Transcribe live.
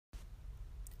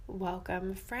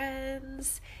Welcome,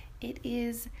 friends. It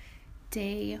is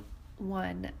day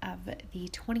 1 of the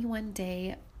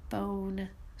 21-day phone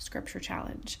scripture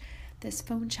challenge. This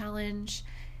phone challenge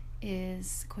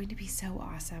is going to be so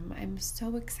awesome. I'm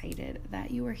so excited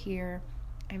that you are here.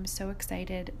 I'm so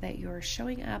excited that you're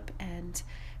showing up and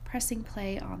pressing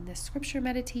play on this scripture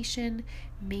meditation.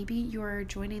 Maybe you're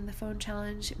joining the phone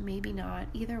challenge, maybe not.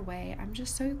 Either way, I'm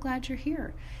just so glad you're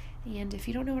here. And if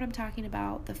you don't know what I'm talking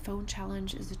about, the phone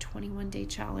challenge is a 21-day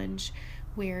challenge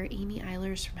where Amy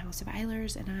Eilers from House of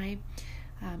Eilers and I,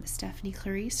 Stephanie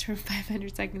Clarice from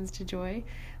 500 Seconds to Joy,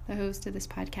 the host of this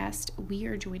podcast, we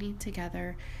are joining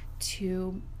together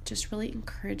to just really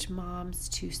encourage moms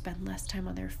to spend less time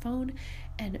on their phone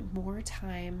and more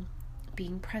time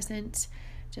being present,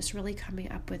 just really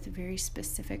coming up with very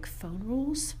specific phone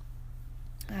rules,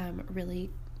 really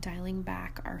dialing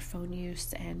back our phone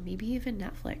use and maybe even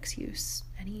Netflix use,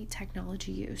 any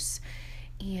technology use,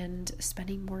 and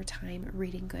spending more time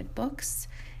reading good books.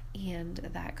 And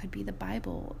that could be the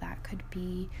Bible, that could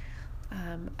be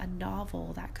a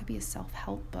novel, that could be a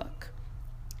self-help book.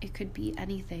 It could be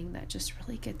anything that just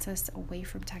really gets us away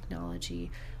from technology.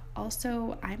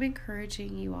 Also, I'm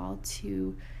encouraging you all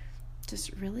to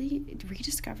just really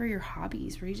rediscover your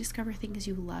hobbies, rediscover things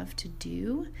you love to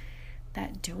do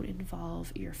that don't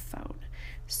involve your phone.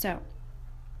 So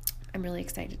I'm really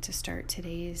excited to start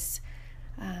today's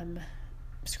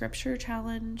scripture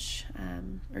challenge,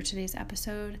 or today's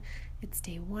episode. It's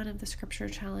day 1 of the scripture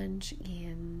challenge,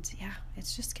 and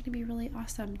it's just going to be really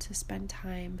awesome to spend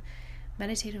time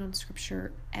meditating on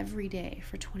scripture every day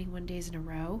for 21 days in a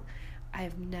row.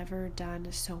 I've never done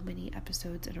so many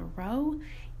episodes in a row,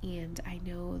 and I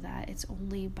know that it's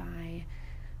only by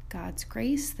God's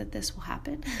grace that this will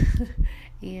happen.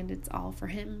 And it's all for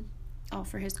Him, all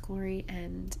for His glory,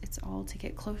 and it's all to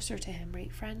get closer to Him,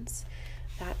 right, friends?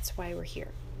 That's why we're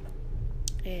here.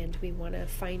 And we want to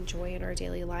find joy in our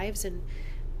daily lives. And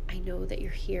I know that you're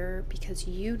here because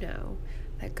you know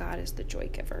that God is the joy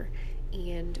giver.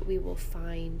 And we will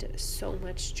find so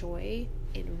much joy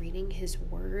in reading His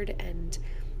word and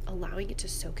allowing it to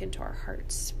soak into our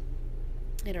hearts,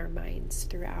 in our minds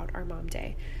throughout our mom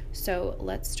day. So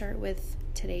let's start with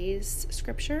today's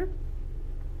scripture,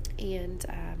 and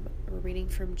we're reading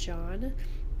from John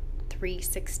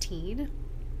 3:16.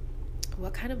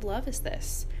 What kind of love is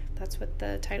this? That's what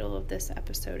the title of this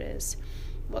episode is.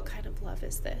 What kind of love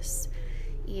is this?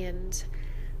 And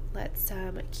let's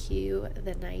cue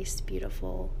the nice,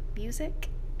 beautiful music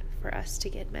for us to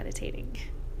get meditating.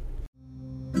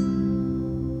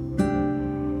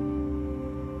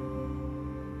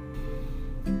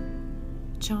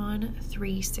 John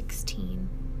 3:16.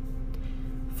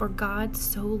 For God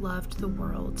so loved the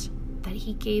world that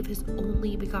He gave His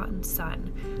only begotten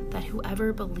Son, that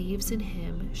whoever believes in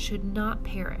Him should not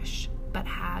perish, but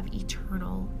have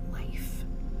eternal life.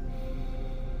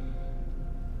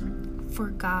 For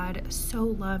God so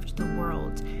loved the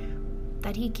world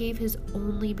that He gave His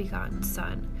only begotten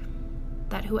Son,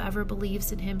 that whoever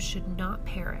believes in Him should not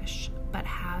perish, but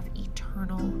have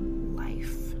eternal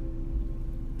life.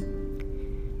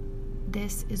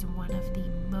 This is one of the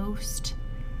most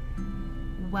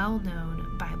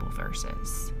well-known Bible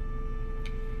verses.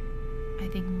 I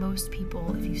think most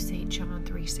people, if you say John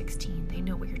 3:16, they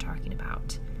know what you're talking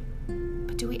about.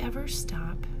 But do we ever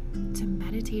stop to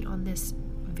meditate on this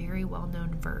very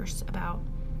well-known verse about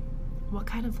what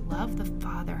kind of love the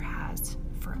Father has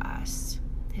for us,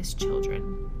 His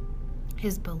children,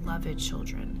 His beloved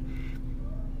children?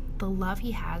 The love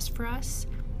He has for us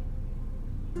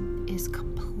is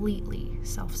completely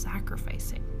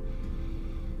self-sacrificing.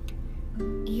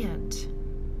 And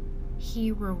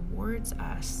He rewards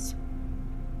us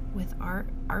with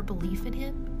our belief in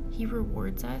Him. He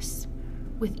rewards us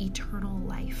with eternal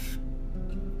life.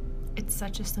 It's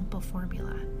such a simple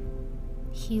formula.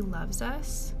 He loves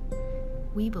us.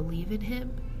 We believe in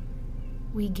Him.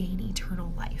 We gain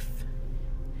eternal life.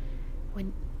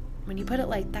 When you put it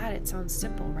like that, it sounds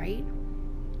simple, right?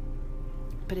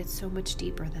 But it's so much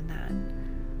deeper than that.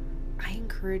 I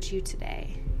encourage you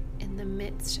today, in the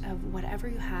midst of whatever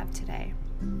you have today,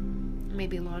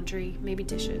 maybe laundry, maybe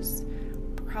dishes,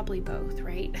 probably both,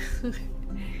 right?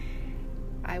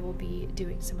 I will be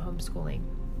doing some homeschooling.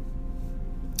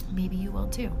 Maybe you will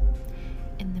too.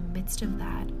 In the midst of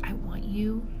that, I want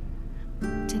you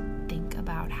to think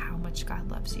about how much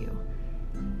God loves you.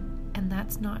 And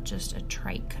that's not just a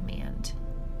trite command.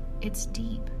 It's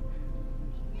deep.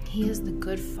 He is the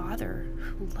good Father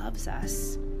who loves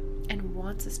us and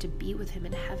wants us to be with Him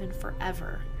in heaven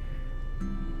forever.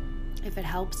 If it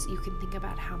helps, you can think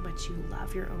about how much you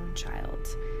love your own child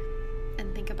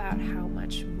and think about how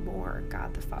much more more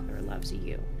God the Father loves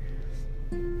you.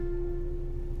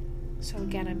 So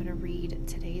again, I'm going to read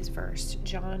today's verse,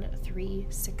 John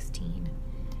 3:16.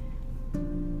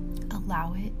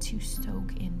 Allow it to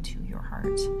soak into your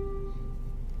heart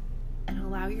and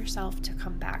allow yourself to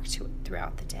come back to it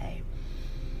throughout the day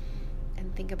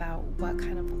and think about what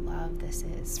kind of love this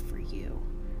is for you.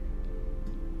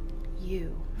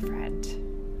 You,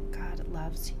 friend, God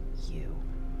loves you.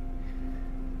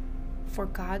 For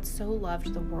God so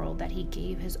loved the world that he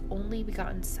gave his only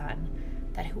begotten Son,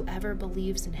 that whoever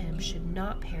believes in him should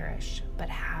not perish, but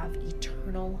have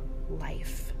eternal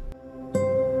life.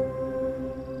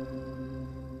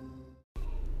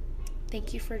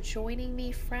 Thank you for joining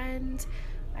me, friend.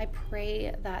 I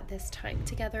pray that this time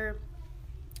together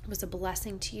was a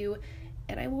blessing to you,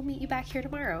 and I will meet you back here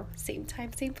tomorrow. Same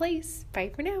time, same place.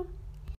 Bye for now.